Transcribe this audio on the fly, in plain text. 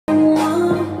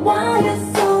Why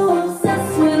you so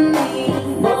obsessed with me?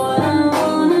 Boy, I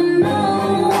wanna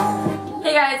know.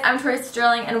 Hey guys, I'm Tori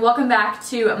Sterling and welcome back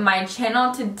to my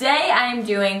channel. Today I'm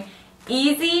doing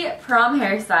easy prom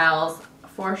hairstyles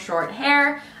for short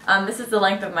hair. This is the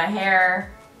length of my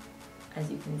hair.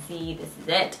 As you can see, this is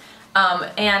it.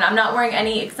 And I'm not wearing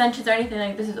any extensions or anything.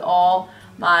 Like, this is all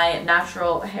my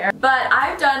natural hair. But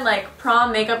I've done like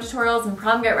prom makeup tutorials and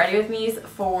prom get ready with me's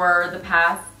for the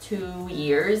past 2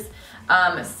 years.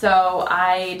 So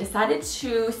I decided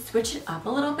to switch it up a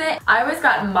little bit. I always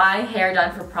got my hair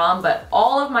done for prom, but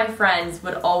all of my friends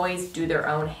would always do their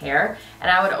own hair,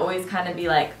 and I would always kind of be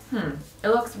like, it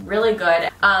looks really good.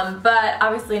 But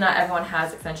obviously not everyone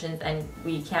has extensions, and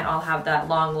we can't all have that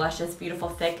long, luscious, beautiful,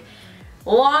 thick,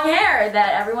 long hair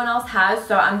that everyone else has.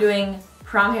 So I'm doing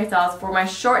prom hairstyles for my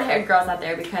short-haired girls out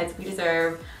there because we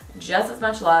deserve just as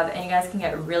much love, and you guys can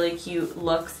get really cute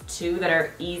looks too that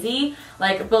are easy.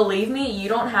 Like, believe me, you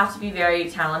don't have to be very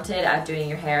talented at doing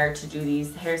your hair to do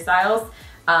these hairstyles.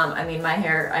 I mean, my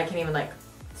hair, I can't even like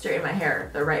straighten my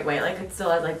hair the right way. Like, it still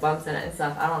has like bumps in it and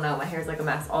stuff. I don't know, my hair's like a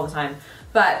mess all the time.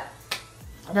 But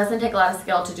it doesn't take a lot of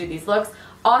skill to do these looks.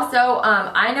 Also,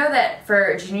 I know that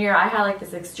for junior year I had like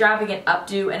this extravagant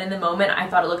updo, and in the moment I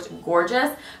thought it looked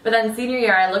gorgeous, but then senior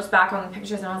year I looked back on the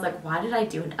pictures and I was like, why did I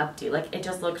do an updo? Like, it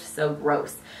just looked so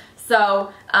gross.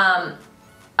 So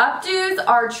updos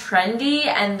are trendy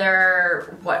and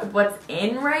they're what's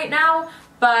in right now,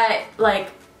 but like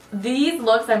these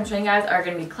looks I'm showing you guys are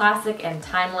going to be classic and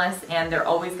timeless, and they're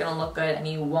always going to look good and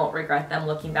you won't regret them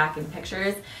looking back in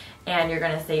pictures, and you're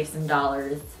going to save some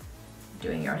dollars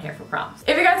doing your own hair for proms.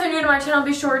 If you guys are new to my channel,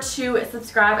 be sure to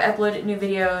subscribe. I upload new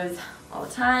videos all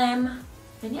the time.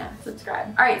 And yeah, subscribe.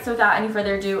 Alright, so without any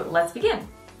further ado, let's begin.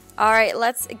 Alright,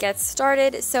 let's get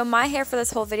started. So my hair for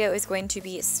this whole video is going to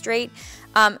be straight.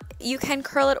 You can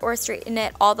curl it or straighten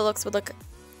it. All the looks would look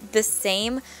the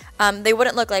same. They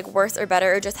wouldn't look like worse or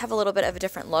better, or just have a little bit of a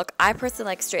different look. I personally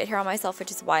like straight hair on myself,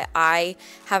 which is why I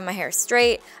have my hair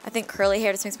straight. I think curly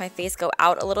hair just makes my face go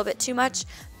out a little bit too much,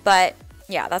 but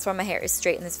yeah, that's why my hair is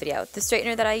straight in this video. The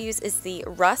straightener that I use is the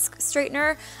Rusk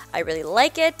straightener. I really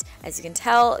like it. As you can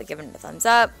tell, giving it a thumbs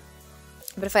up.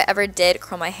 But if I ever did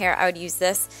curl my hair, I would use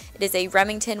this. It is a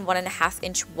Remington 1.5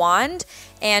 inch wand.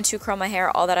 And to curl my hair,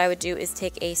 all that I would do is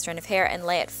take a strand of hair and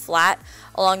lay it flat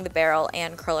along the barrel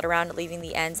and curl it around, leaving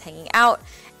the ends hanging out.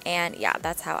 And yeah,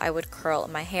 that's how I would curl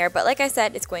my hair. But like I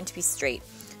said, it's going to be straight.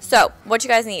 So what you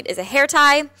guys need is a hair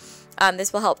tie.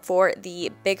 This will help for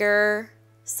the bigger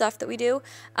stuff that we do,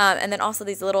 and then also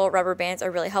these little rubber bands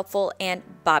are really helpful, and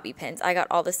bobby pins. I got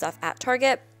all this stuff at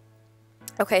Target.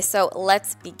 Okay, so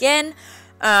let's begin.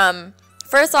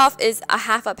 First off is a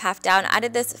half up, half down. I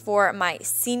did this for my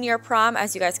senior prom,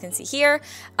 as you guys can see here,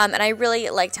 and I really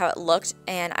liked how it looked,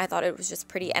 and I thought it was just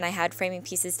pretty, and I had framing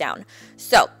pieces down.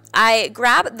 So I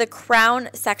grab the crown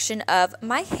section of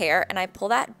my hair and I pull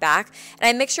that back, and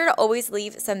I make sure to always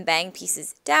leave some bang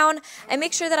pieces down. I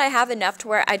make sure that I have enough to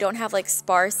where I don't have like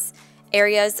sparse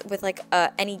areas with like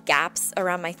any gaps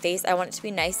around my face. I want it to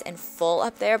be nice and full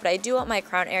up there, but I do want my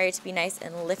crown area to be nice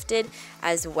and lifted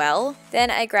as well. Then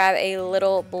I grab a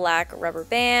little black rubber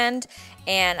band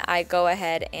and I go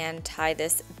ahead and tie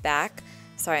this back.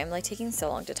 Sorry, I'm like taking so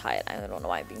long to tie it. I don't know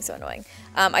why I'm being so annoying.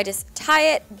 I just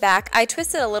tie it back. I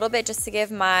twist it a little bit just to give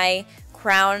my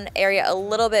crown area a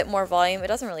little bit more volume. It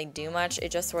doesn't really do much.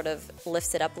 It just sort of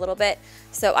lifts it up a little bit.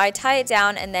 So I tie it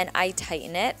down and then I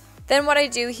tighten it. Then what I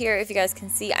do here, if you guys can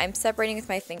see, I'm separating with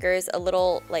my fingers a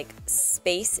little like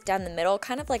space down the middle,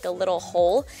 kind of like a little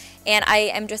hole, and I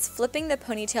am just flipping the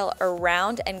ponytail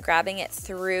around and grabbing it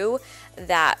through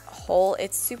that hole.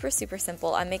 It's super, super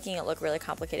simple. I'm making it look really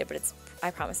complicated, but I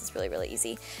promise it's really, really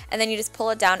easy. And then you just pull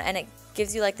it down and it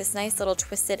gives you like this nice little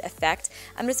twisted effect.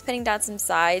 I'm just pinning down some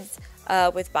sides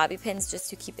with bobby pins just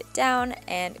to keep it down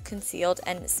and concealed,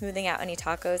 and smoothing out any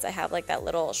tacos. I have like that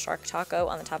little shark taco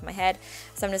on the top of my head,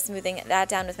 so I'm just smoothing that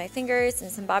down with my fingers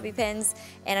and some bobby pins,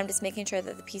 and I'm just making sure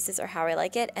that the pieces are how I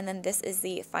like it. And then this is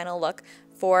the final look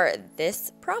for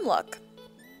this prom look.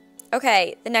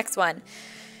 Okay, the next one.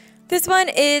 This one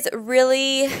is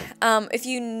really, if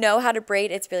you know how to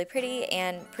braid, it's really pretty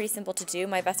and pretty simple to do.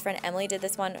 My best friend Emily did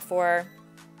this one for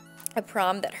a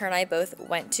prom that her and I both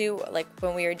went to, like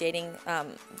when we were dating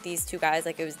these two guys.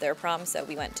 Like, it was their prom, so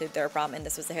we went to their prom, and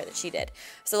this was the hair that she did.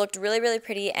 So it looked really, really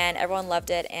pretty, and everyone loved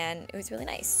it, and it was really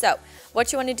nice. So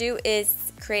what you want to do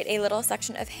is create a little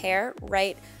section of hair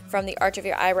right from the arch of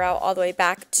your eyebrow all the way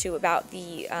back to about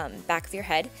the back of your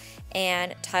head,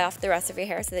 and tie off the rest of your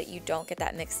hair so that you don't get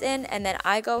that mixed in. And then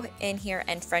I go in here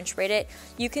and French braid it.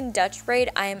 You can Dutch braid.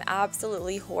 I am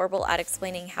absolutely horrible at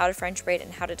explaining how to French braid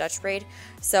and how to Dutch braid.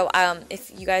 So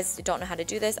if you guys don't know how to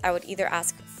do this, I would either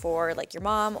ask for like your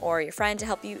mom or your friend to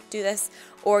help you do this,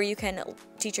 or you can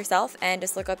teach yourself and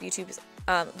just look up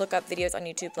videos on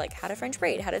YouTube like how to French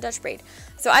braid, how to Dutch braid.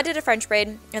 So I did a French braid,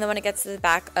 and then when it gets to the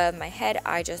back of my head,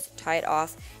 I just tie it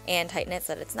off and tighten it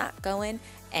so that it's not going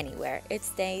anywhere. It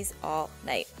stays all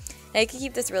night. Now you can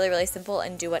keep this really, really simple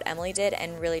and do what Emily did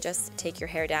and really just take your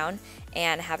hair down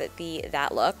and have it be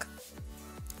that look.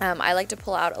 I like to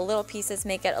pull out a little pieces,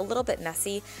 make it a little bit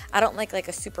messy. I don't like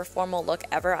a super formal look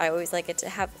ever. I always like it to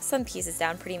have some pieces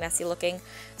down, pretty messy looking.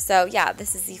 So yeah,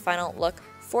 this is the final look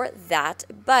for that.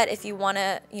 But if you want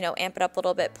to, amp it up a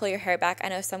little bit, pull your hair back. I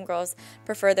know some girls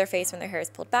prefer their face when their hair is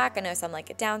pulled back. I know some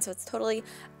like it down, so it's totally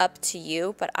up to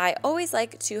you. But I always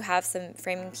like to have some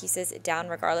framing pieces down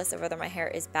regardless of whether my hair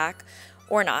is back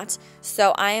or not.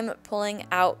 So I am pulling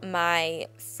out my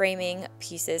framing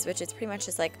pieces, which is pretty much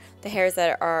just like the hairs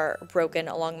that are broken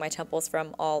along my temples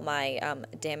from all my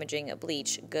damaging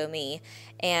bleach, go me,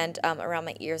 and around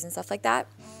my ears and stuff like that.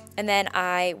 And then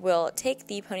I will take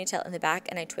the ponytail in the back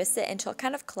and I twist it until it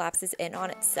kind of collapses in on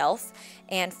itself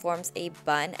and forms a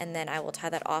bun, and then I will tie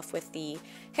that off with the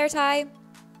hair tie.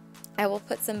 I will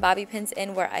put some bobby pins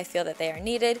in where I feel that they are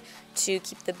needed to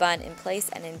keep the bun in place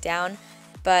and in down.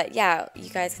 But yeah, you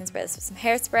guys can spray this with some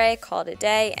hairspray, call it a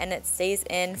day, and it stays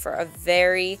in for a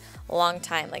very long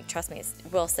time. Like, trust me, it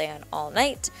will stay on all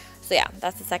night. So yeah,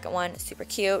 that's the second one, super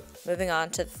cute. Moving on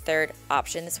to the third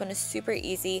option. This one is super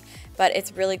easy, but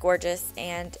it's really gorgeous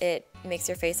and it makes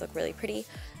your face look really pretty.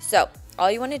 So all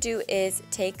you want to do is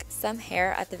take some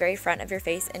hair at the very front of your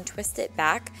face and twist it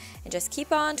back and just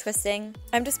keep on twisting.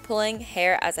 I'm just pulling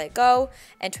hair as I go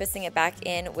and twisting it back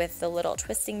in with the little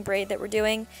twisting braid that we're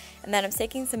doing. And then I'm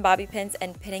taking some bobby pins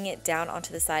and pinning it down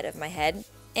onto the side of my head.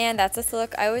 And that's this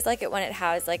look. I always like it when it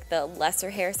has like the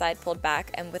lesser hair side pulled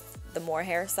back and with the more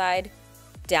hair side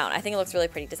down. I think it looks really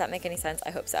pretty. Does that make any sense?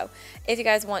 I hope so. If you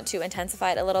guys want to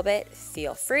intensify it a little bit,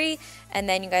 feel free. And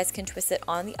then you guys can twist it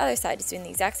on the other side, just doing the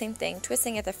exact same thing,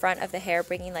 twisting at the front of the hair,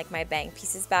 bringing like my bang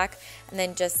pieces back, and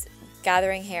then just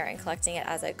gathering hair and collecting it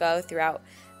as I go throughout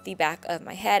the back of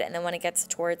my head. And then when it gets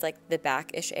towards like the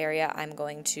back-ish area, I'm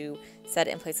going to set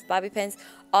it in place with bobby pins.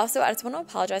 Also, I just want to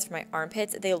apologize for my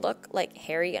armpits. They look like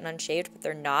hairy and unshaved, but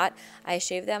they're not. I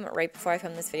shaved them right before I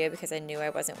filmed this video because I knew I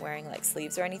wasn't wearing like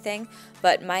sleeves or anything,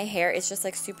 but my hair is just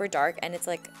like super dark and it's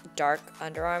like dark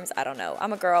underarms. I don't know.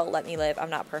 I'm a girl, let me live. I'm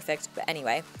not perfect, but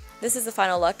anyway, this is the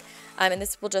final look. And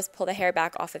this will just pull the hair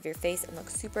back off of your face and look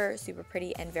super, super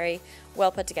pretty and very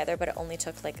well put together, but it only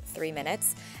took like 3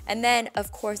 minutes. And then,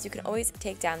 of course, you can always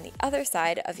take down the other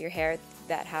side of your hair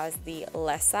that has the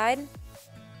left side,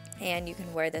 and you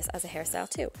can wear this as a hairstyle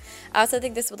too. I also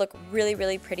think this would look really,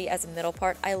 really pretty as a middle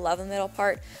part. I love a middle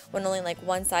part when only like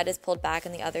one side is pulled back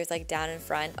and the other is like down in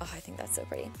front. Oh, I think that's so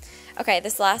pretty. Okay,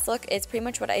 this last look is pretty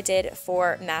much what I did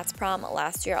for Matt's prom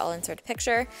last year. I'll insert a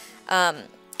picture.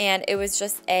 And it was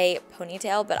just a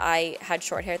ponytail, but I had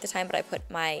short hair at the time, but I put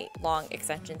my long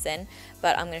extensions in.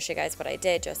 But I'm going to show you guys what I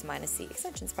did, just minus the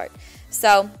extensions part.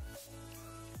 So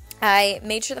I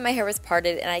made sure that my hair was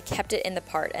parted and I kept it in the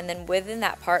part, and then within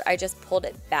that part I just pulled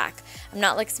it back. I'm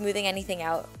not like smoothing anything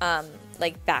out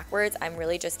like backwards. I'm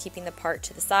really just keeping the part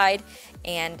to the side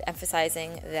and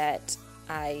emphasizing that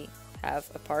I have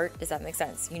a part. Does that make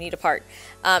sense? You need a part.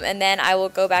 And then I will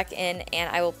go back in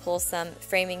and I will pull some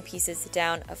framing pieces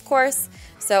down, of course.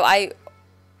 So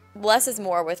less is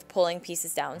more with pulling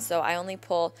pieces down. So I only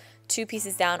pull 2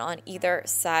 pieces down on either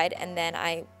side, and then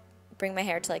I bring my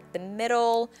hair to like the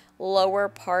middle lower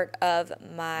part of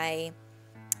my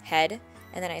head,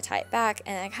 and then I tie it back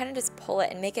and I kind of just pull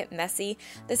it and make it messy.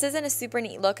 This isn't a super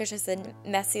neat look, it's just a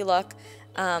messy look,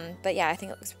 but yeah, I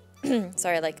think it looks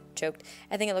sorry, I like choked.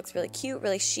 I think it looks really cute,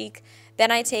 really chic.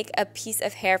 Then I take a piece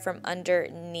of hair from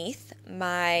underneath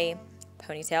my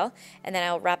ponytail, and then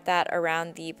I'll wrap that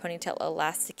around the ponytail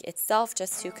elastic itself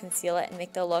just to conceal it and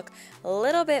make the look a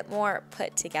little bit more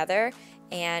put together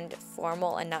and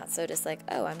formal and not so just like,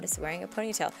 oh, I'm just wearing a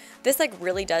ponytail. This like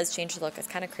really does change the look. It's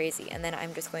kind of crazy. And then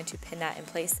I'm just going to pin that in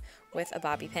place with a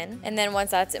bobby pin. And then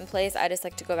once that's in place, I just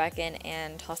like to go back in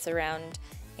and toss it around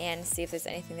and see if there's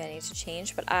anything that I need to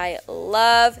change. But I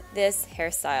love this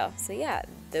hairstyle. So yeah,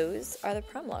 those are the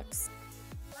prom looks.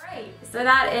 Alright, so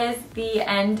that is the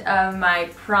end of my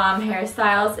prom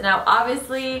hairstyles. Now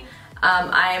obviously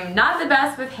I'm not the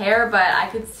best with hair, but I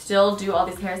could still do all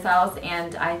these hairstyles,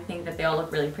 and I think that they all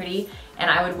look really pretty, and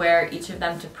I would wear each of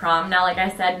them to prom. Now, like I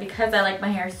said, because I like my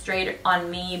hair straight on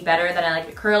me better than I like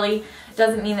it curly,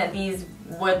 doesn't mean that these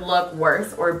would look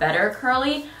worse or better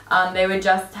curly. They would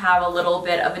just have a little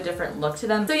bit of a different look to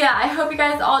them. So yeah, I hope you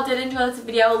guys all did enjoy this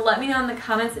video. Let me know in the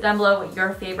comments down below what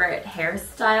your favorite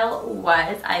hairstyle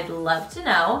was. I'd love to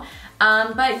know.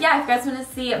 But yeah, if you guys want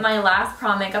to see my last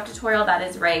prom makeup tutorial, that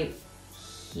is right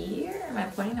here. Am I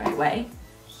pointing the right way?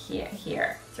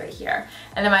 Here. It's right here.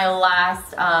 And then my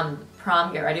last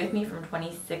prom Get Ready With Me from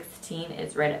 2016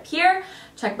 is right up here.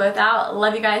 Check both out.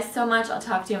 Love you guys so much. I'll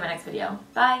talk to you in my next video.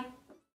 Bye.